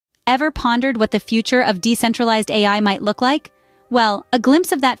ever pondered what the future of decentralized AI might look like? Well, a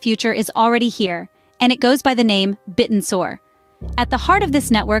glimpse of that future is already here, and it goes by the name Bittensor. At the heart of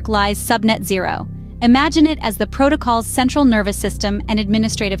this network lies Subnet 0. Imagine it as the protocol's central nervous system and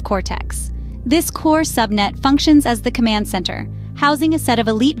administrative cortex. This core subnet functions as the command center, housing a set of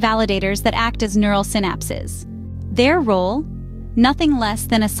elite validators that act as neural synapses. Their role? Nothing less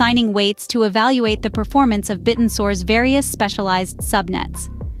than assigning weights to evaluate the performance of Bittensor's various specialized subnets.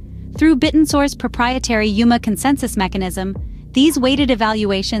 Through Bittensor's proprietary Yuma Consensus mechanism, these weighted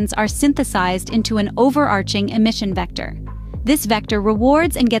evaluations are synthesized into an overarching emission vector. This vector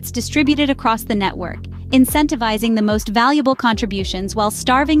rewards and gets distributed across the network, incentivizing the most valuable contributions while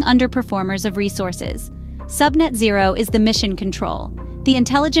starving underperformers of resources. Subnet 0 is the mission control, the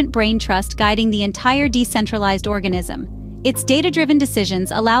intelligent brain trust guiding the entire decentralized organism. Its data-driven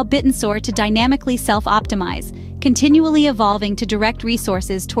decisions allow Bittensor to dynamically self-optimize, continually evolving to direct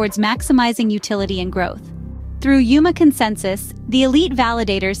resources towards maximizing utility and growth. Through Yuma Consensus, the elite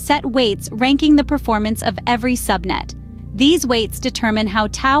validators set weights ranking the performance of every subnet. These weights determine how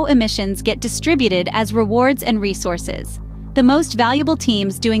TAO emissions get distributed as rewards and resources. The most valuable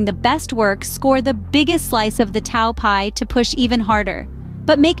teams doing the best work score the biggest slice of the TAO pie to push even harder.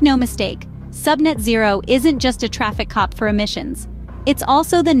 But make no mistake, Subnet 0 isn't just a traffic cop for emissions. It's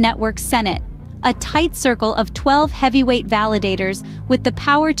also the network's Senate, a tight circle of 12 heavyweight validators with the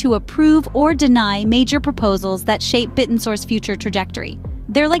power to approve or deny major proposals that shape Bittensor's future trajectory.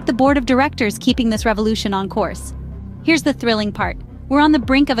 They're like the board of directors keeping this revolution on course. Here's the thrilling part. We're on the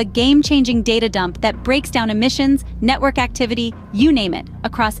brink of a game-changing data dump that breaks down emissions, network activity, you name it,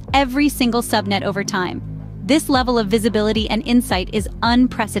 across every single subnet over time. This level of visibility and insight is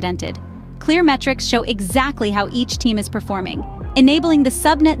unprecedented. Clear metrics show exactly how each team is performing, enabling the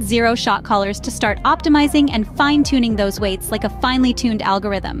Subnet 0 shot callers to start optimizing and fine-tuning those weights like a finely tuned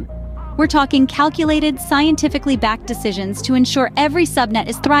algorithm. We're talking calculated, scientifically backed decisions to ensure every subnet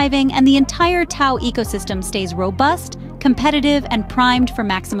is thriving and the entire TAO ecosystem stays robust, competitive, and primed for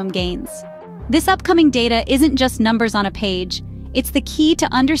maximum gains. This upcoming data isn't just numbers on a page. It's the key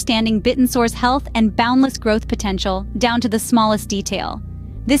to understanding Bittensor's health and boundless growth potential down to the smallest detail.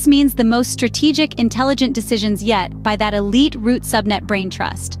 This means the most strategic, intelligent decisions yet by that elite root subnet brain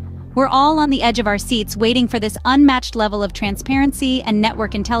trust. We're all on the edge of our seats waiting for this unmatched level of transparency and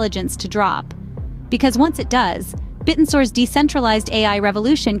network intelligence to drop. Because once it does, Bittensor's decentralized AI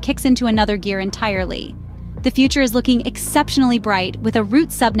revolution kicks into another gear entirely. The future is looking exceptionally bright with a root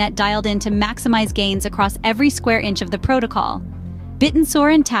subnet dialed in to maximize gains across every square inch of the protocol.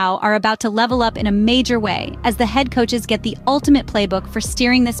 Bittensor and TAO are about to level up in a major way as the head coaches get the ultimate playbook for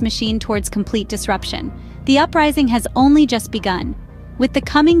steering this machine towards complete disruption. The uprising has only just begun. With the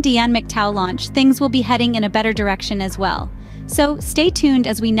coming dynamic TAO launch, things will be heading in a better direction as well. So stay tuned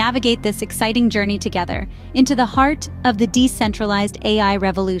as we navigate this exciting journey together into the heart of the decentralized AI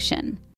revolution.